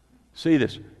 Say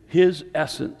this. His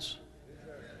essence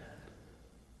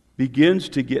begins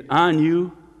to get on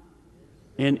you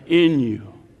and in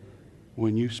you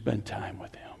when you spend time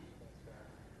with Him.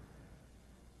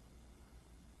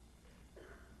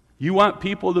 You want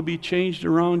people to be changed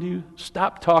around you?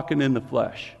 Stop talking in the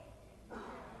flesh.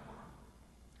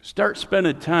 Start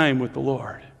spending time with the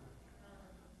Lord.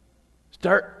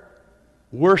 Start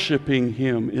worshiping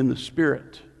Him in the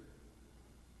Spirit.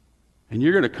 And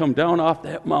you're going to come down off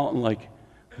that mountain like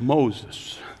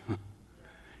Moses.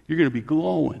 You're going to be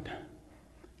glowing.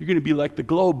 You're going to be like the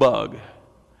glow bug.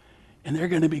 And they're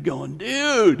going to be going,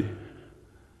 dude,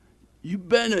 you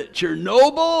been at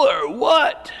Chernobyl or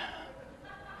what?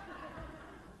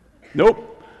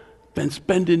 Nope. Been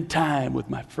spending time with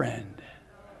my friend.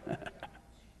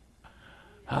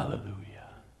 Hallelujah.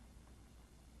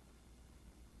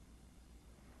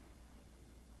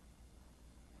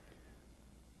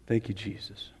 Thank you,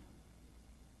 Jesus.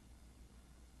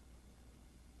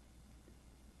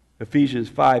 Ephesians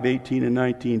 5:18 and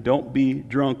 19. Don't be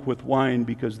drunk with wine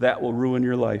because that will ruin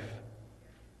your life.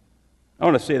 I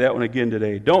want to say that one again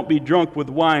today. Don't be drunk with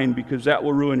wine because that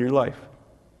will ruin your life.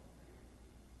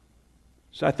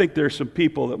 So I think there's some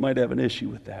people that might have an issue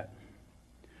with that.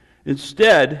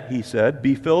 Instead, he said,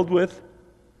 be filled with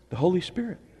the Holy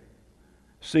Spirit,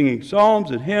 singing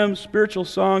psalms and hymns, spiritual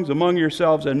songs among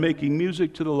yourselves, and making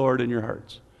music to the Lord in your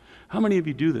hearts. How many of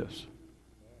you do this?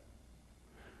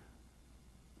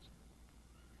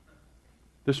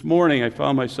 This morning, I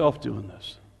found myself doing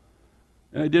this.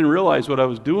 And I didn't realize what I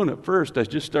was doing at first. I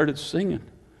just started singing.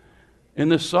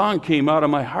 And this song came out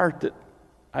of my heart that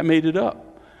I made it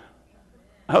up.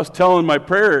 I was telling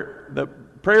the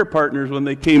prayer partners when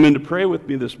they came in to pray with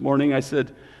me this morning, I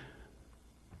said,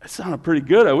 that sounded pretty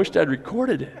good. I wished I'd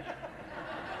recorded it.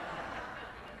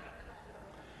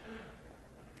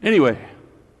 Anyway,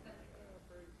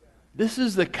 this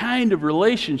is the kind of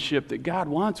relationship that God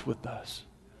wants with us.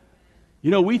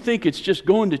 You know, we think it's just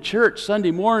going to church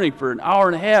Sunday morning for an hour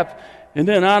and a half and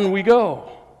then on we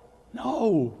go.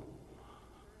 No.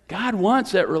 God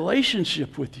wants that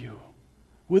relationship with you,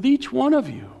 with each one of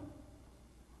you.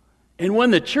 And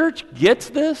when the church gets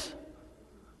this,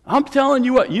 I'm telling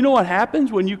you what, you know what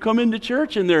happens when you come into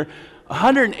church and there are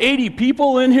 180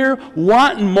 people in here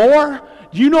wanting more?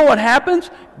 Do you know what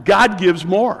happens? God gives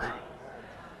more.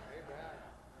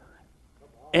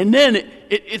 And then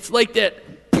it's like that.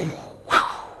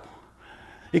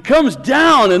 It comes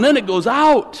down and then it goes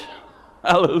out.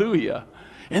 Hallelujah.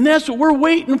 And that's what we're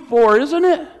waiting for, isn't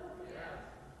it?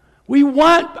 We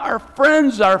want our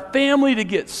friends, our family to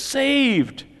get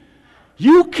saved.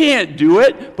 You can't do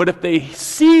it, but if they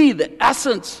see the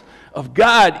essence of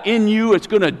God in you, it's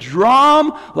going to draw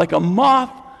them like a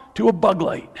moth to a bug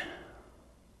light.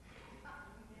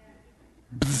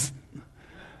 Bzz.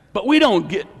 But we don't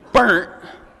get burnt.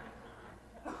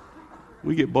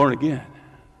 We get born again.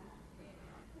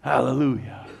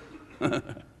 Hallelujah.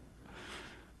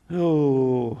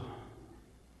 Oh.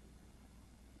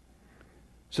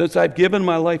 Since I've given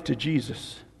my life to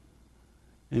Jesus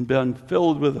and been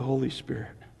filled with the Holy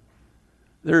Spirit,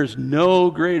 There's no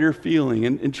greater feeling.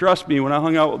 And trust me, when I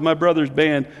hung out with my brother's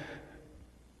band,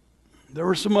 there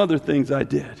were some other things I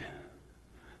did.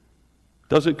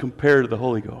 Doesn't compare to the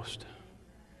Holy Ghost.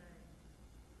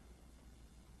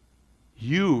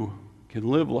 You can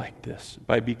live like this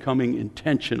by becoming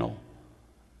intentional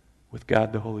with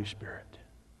God the Holy Spirit.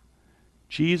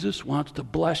 Jesus wants to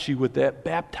bless you with that,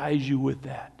 baptize you with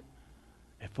that,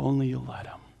 if only you let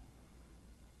Him.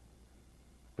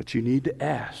 But you need to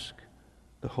ask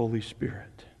the Holy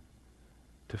Spirit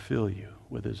to fill you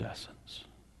with His essence.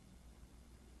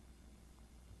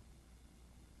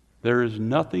 There is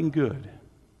nothing good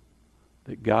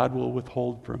that God will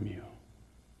withhold from you.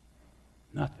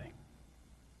 Nothing.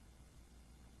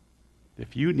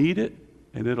 If you need it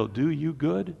and it'll do you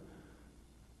good,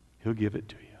 He'll give it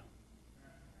to you.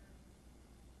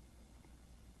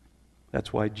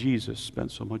 That's why Jesus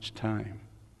spent so much time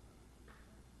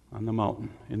on the mountain,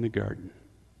 in the garden.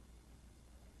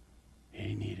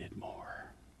 He needed more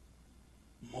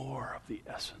of the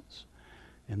essence.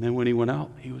 And then when He went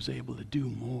out, He was able to do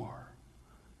more.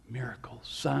 Miracles,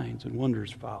 signs, and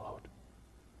wonders followed.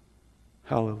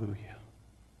 Hallelujah.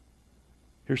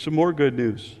 Here's some more good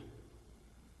news.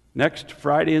 Next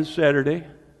Friday and Saturday,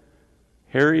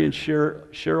 Harry and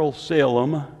Cheryl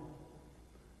Salem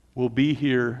will be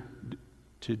here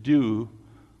to do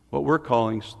what we're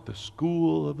calling the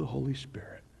School of the Holy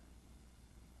Spirit.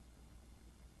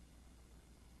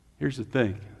 Here's the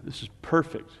thing. This is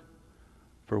perfect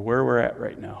for where we're at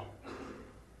right now.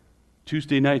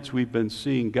 Tuesday nights we've been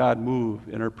seeing God move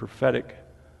in our prophetic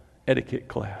etiquette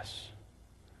class.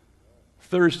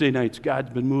 Thursday nights God's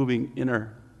been moving in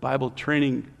our Bible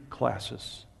training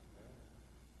classes.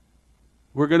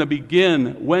 We're going to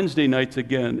begin Wednesday nights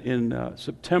again in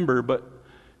September, but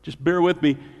just bear with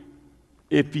me.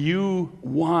 If you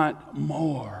want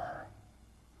more,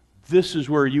 this is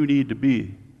where you need to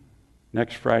be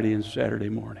next Friday and Saturday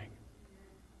morning.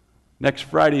 Next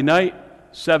Friday night,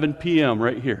 7 p.m.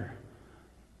 right here.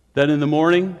 Then in the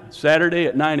morning, Saturday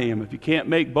at 9 a.m. If you can't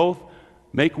make both,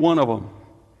 make one of them.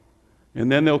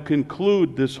 And then they'll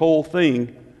conclude this whole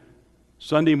thing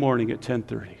Sunday morning at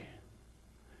 10:30.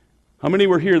 How many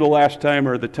were here the last time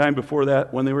or the time before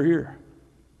that when they were here?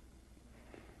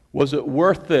 Was it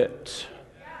worth it?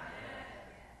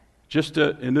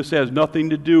 And this has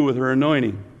nothing to do with her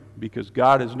anointing, because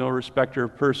God is no respecter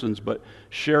of persons, but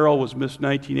Cheryl was Miss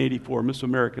 1984, Miss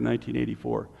America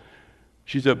 1984.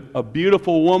 She's a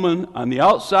beautiful woman on the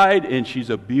outside, and she's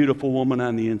a beautiful woman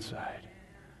on the inside.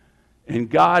 And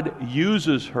God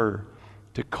uses her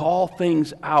to call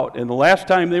things out. And the last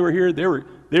time they were here,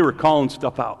 they were calling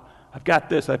stuff out. I've got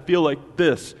this, I feel like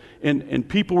this. And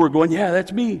people were going, yeah,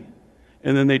 that's me.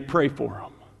 And then they'd pray for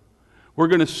them. We're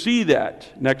going to see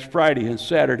that next Friday and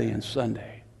Saturday and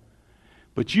Sunday.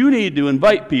 But you need to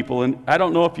invite people. And I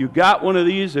don't know if you got one of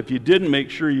these. If you didn't, make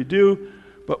sure you do.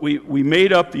 But we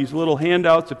made up these little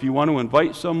handouts. If you want to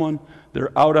invite someone,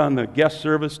 they're out on the guest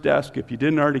service desk. If you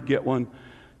didn't already get one,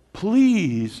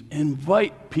 please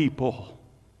invite people.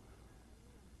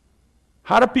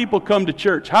 How do people come to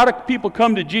church? How do people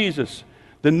come to Jesus?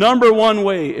 The number one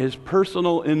way is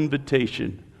personal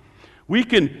invitation. We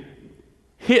can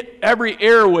hit every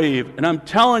airwave, and I'm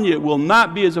telling you, it will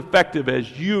not be as effective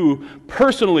as you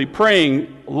personally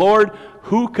praying, Lord,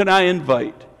 who can I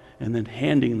invite? And then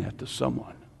handing that to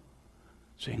someone.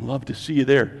 Saying, love to see you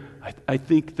there. I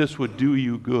think this would do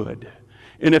you good.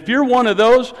 And if you're one of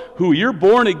those who you're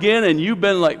born again and you've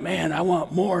been like, man, I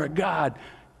want more of God,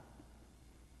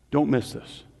 don't miss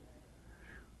this.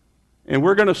 And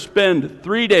we're going to spend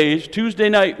 3 days, Tuesday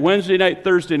night, Wednesday night,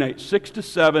 Thursday night, 6 to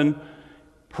 7,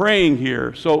 praying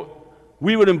here. So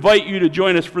we would invite you to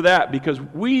join us for that, because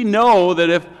we know that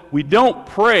if we don't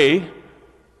pray,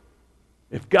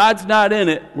 if God's not in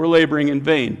it, we're laboring in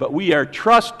vain. But we are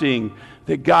trusting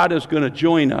that God is going to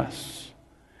join us.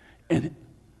 And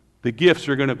the gifts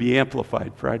are going to be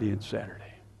amplified Friday and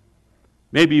Saturday.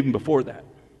 Maybe even before that.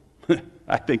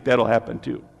 I think that'll happen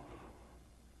too.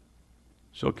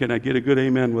 So can I get a good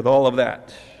amen with all of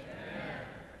that? Amen.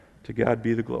 To God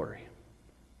be the glory.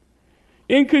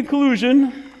 In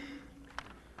conclusion,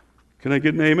 can I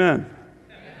get an amen?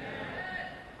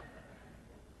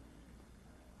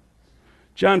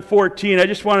 John 14, I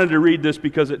just wanted to read this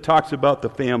because it talks about the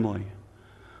family.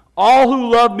 All who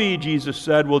love me, Jesus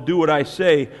said, will do what I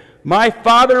say. My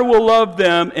Father will love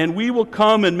them, and we will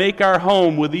come and make our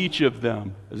home with each of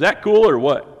them. Is that cool or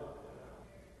what?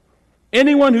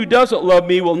 Anyone who doesn't love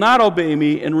me will not obey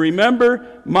me, and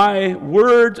remember, my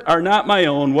words are not my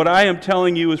own. What I am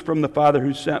telling you is from the Father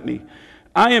who sent me.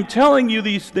 I am telling you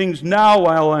these things now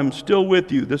while I'm still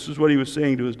with you. This is what he was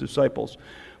saying to his disciples.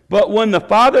 But when the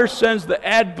Father sends the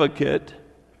advocate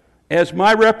as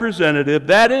my representative,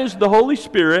 that is the Holy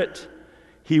Spirit,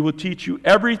 He will teach you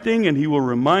everything and He will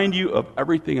remind you of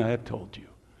everything I have told you.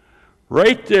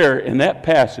 Right there in that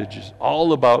passage is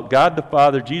all about God the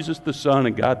Father, Jesus the Son,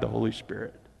 and God the Holy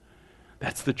Spirit.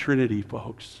 That's the Trinity,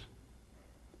 folks.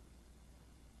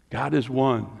 God is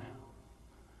one.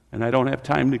 And I don't have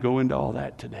time to go into all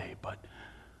that today, but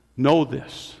know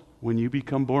this. When you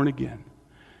become born again,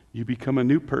 you become a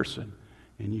new person,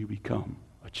 and you become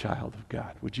a child of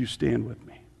God. Would you stand with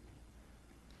me?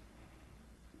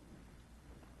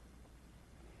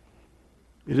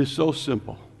 It is so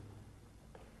simple.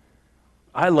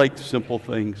 I like simple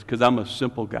things because I'm a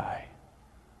simple guy.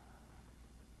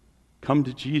 Come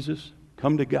to Jesus,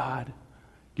 come to God,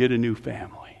 get a new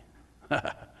family.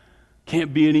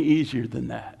 Can't be any easier than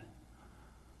that.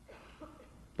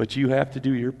 But you have to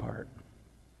do your part.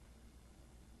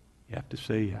 You have to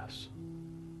say yes.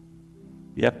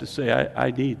 You have to say,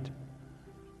 I need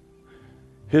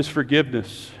His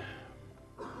forgiveness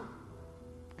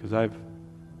because I've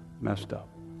messed up.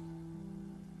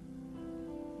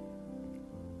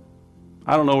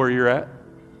 I don't know where you're at.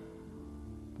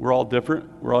 We're all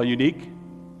different. We're all unique.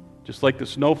 Just like the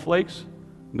snowflakes,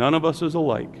 none of us is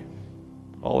alike.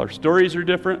 All our stories are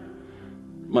different.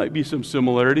 Might be some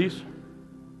similarities.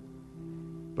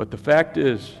 But the fact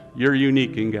is, you're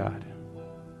unique in God.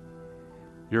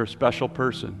 You're a special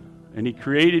person. And He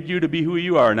created you to be who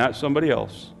you are, not somebody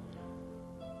else.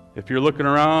 If you're looking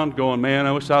around going, man,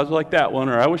 I wish I was like that one,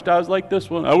 or I wish I was like this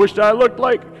one, I wish I looked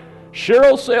like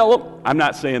Cheryl Salem. I'm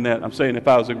not saying that. I'm saying if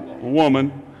I was a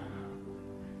woman.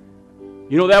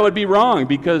 You know, that would be wrong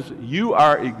because you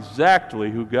are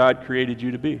exactly who God created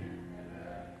you to be.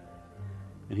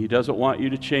 And He doesn't want you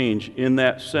to change in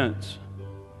that sense.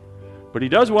 But He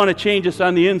does want to change us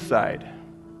on the inside.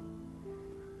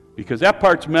 Because that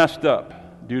part's messed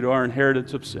up due to our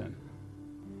inheritance of sin.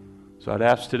 So I'd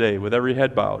ask today, with every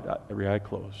head bowed, every eye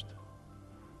closed,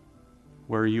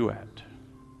 where are you at?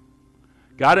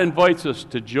 God invites us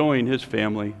to join His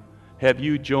family. Have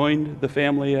you joined the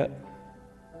family yet?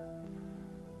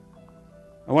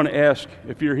 I want to ask,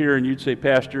 if you're here and you'd say,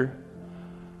 Pastor,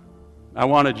 I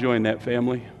want to join that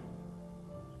family.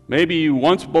 Maybe you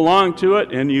once belonged to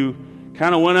it and you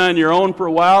kind of went on your own for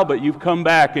a while, but you've come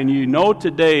back and you know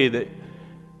today that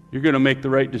you're going to make the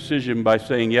right decision by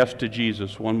saying yes to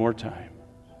Jesus one more time.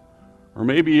 Or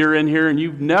maybe you're in here and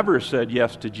you've never said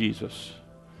yes to Jesus.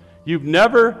 You've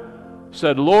never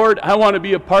said, Lord, I want to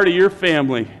be a part of your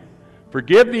family.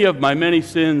 Forgive me of my many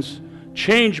sins.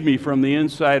 Change me from the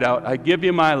inside out. I give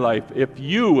you my life. If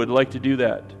you would like to do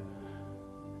that,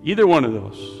 either one of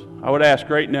those, I would ask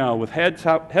right now, with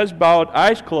heads bowed,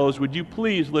 eyes closed, would you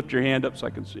please lift your hand up so I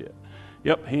can see it?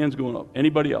 Yep, hands going up.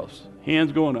 Anybody else?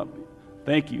 Hands going up.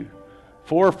 Thank you.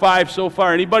 4 or 5 so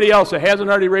far. Anybody else that hasn't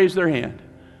already raised their hand?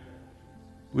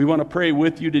 We want to pray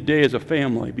with you today as a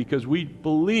family because we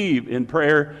believe in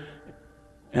prayer,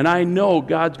 and I know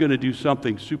God's going to do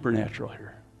something supernatural here.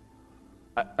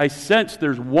 I sense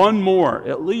there's one more,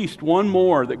 at least one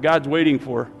more that God's waiting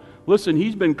for. Listen,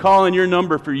 He's been calling your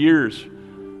number for years,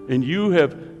 and you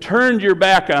have turned your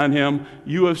back on Him.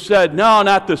 You have said, no,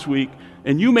 not this week,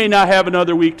 and you may not have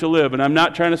another week to live, and I'm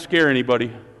not trying to scare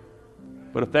anybody.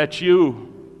 But if that's you,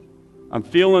 I'm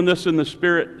feeling this in the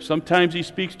Spirit. Sometimes He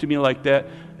speaks to me like that.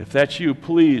 If that's you,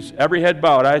 please, every head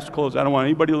bowed, eyes closed. I don't want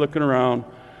anybody looking around.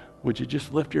 Would you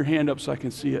just lift your hand up so I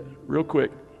can see it real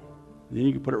quick? And then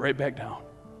you can put it right back down.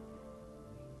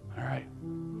 All right.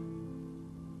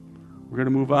 We're going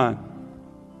to move on.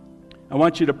 I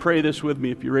want you to pray this with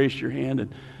me if you raise your hand.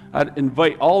 And I'd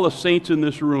invite all the saints in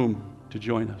this room to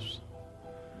join us.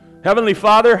 Heavenly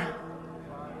Father,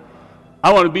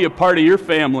 I want to be a part of your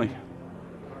family.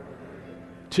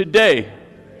 Today,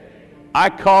 I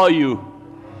call you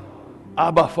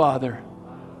Abba Father,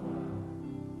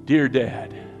 dear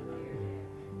Dad.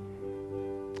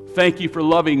 Thank you for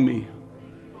loving me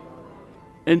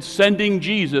and sending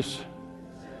Jesus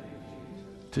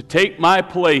to take my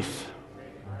place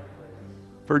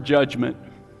for judgment.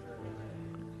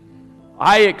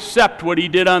 I accept what He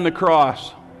did on the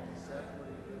cross.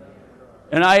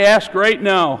 And I ask right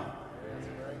now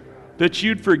that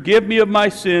you'd forgive me of my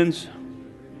sins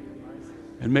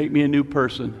and make me a new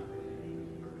person.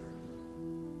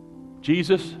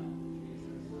 Jesus,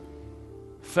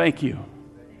 thank you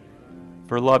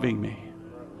for loving me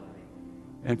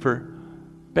and for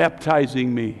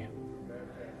baptizing me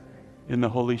in the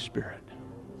Holy Spirit.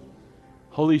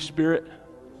 Holy Spirit,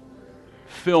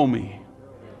 fill me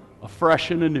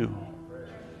afresh and anew.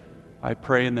 I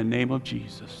pray in the name of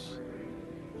Jesus.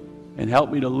 And help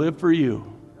me to live for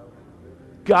you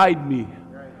Guide me.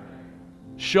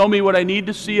 Show me what I need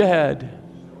to see ahead.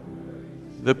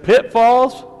 The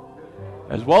pitfalls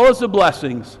as well as the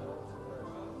blessings.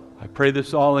 I pray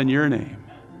this all in your name.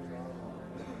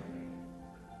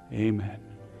 Amen.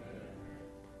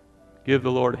 Give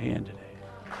the Lord a hand today.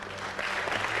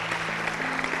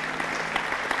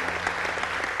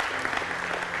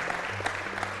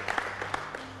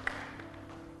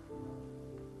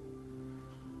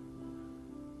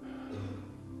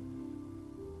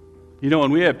 You know,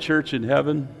 when we have church in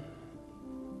heaven,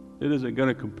 it isn't going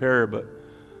to compare, but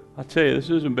I'll tell you, this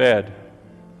isn't bad.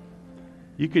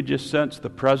 You could just sense the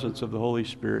presence of the Holy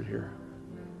Spirit here.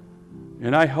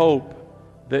 And I hope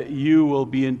that you will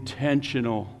be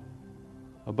intentional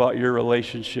about your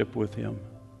relationship with Him.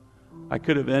 I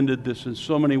could have ended this in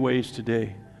so many ways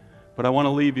today, but I want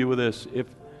to leave you with this.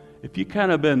 If you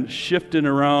kind of been shifting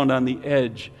around on the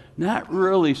edge, not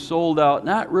really sold out,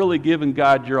 not really giving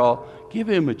God your all, give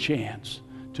Him a chance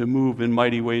to move in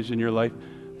mighty ways in your life.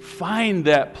 Find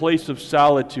that place of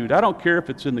solitude. I don't care if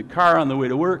it's in the car on the way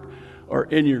to work or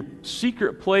in your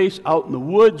secret place out in the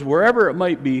woods, wherever it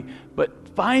might be, but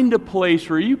find a place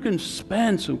where you can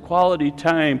spend some quality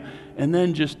time and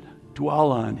then just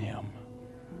dwell on Him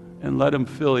and let Him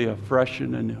fill you fresh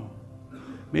and anew.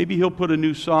 Maybe He'll put a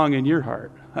new song in your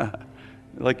heart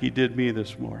like He did me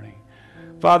this morning.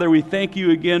 Father, we thank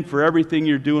You again for everything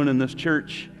You're doing in this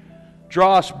church.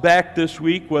 Draw us back this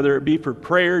week, whether it be for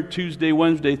prayer Tuesday,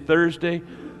 Wednesday, Thursday,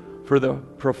 for the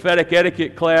prophetic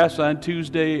etiquette class on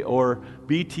Tuesday, or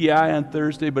BTI on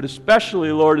Thursday, but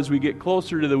especially, Lord, as we get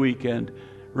closer to the weekend,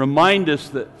 remind us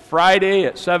that Friday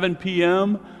at 7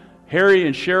 p.m., Harry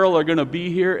and Cheryl are going to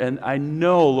be here, and I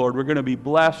know, Lord, we're going to be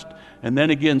blessed, and then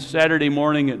again Saturday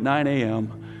morning at 9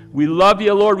 a.m. We love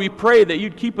You, Lord. We pray that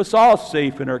You'd keep us all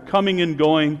safe in our coming and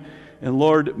going, and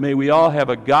Lord, may we all have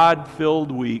a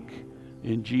God-filled week.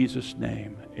 In Jesus'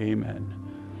 name, amen.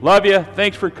 Love you.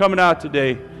 Thanks for coming out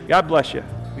today. God bless you.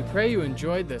 We pray you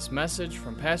enjoyed this message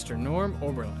from Pastor Norm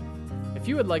Oberlin. If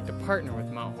you would like to partner with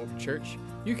Mount Hope Church,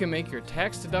 you can make your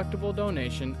tax-deductible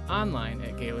donation online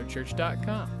at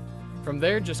GaylordChurch.com. From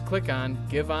there, just click on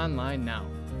Give Online Now.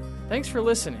 Thanks for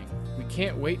listening. We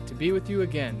can't wait to be with you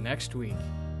again next week.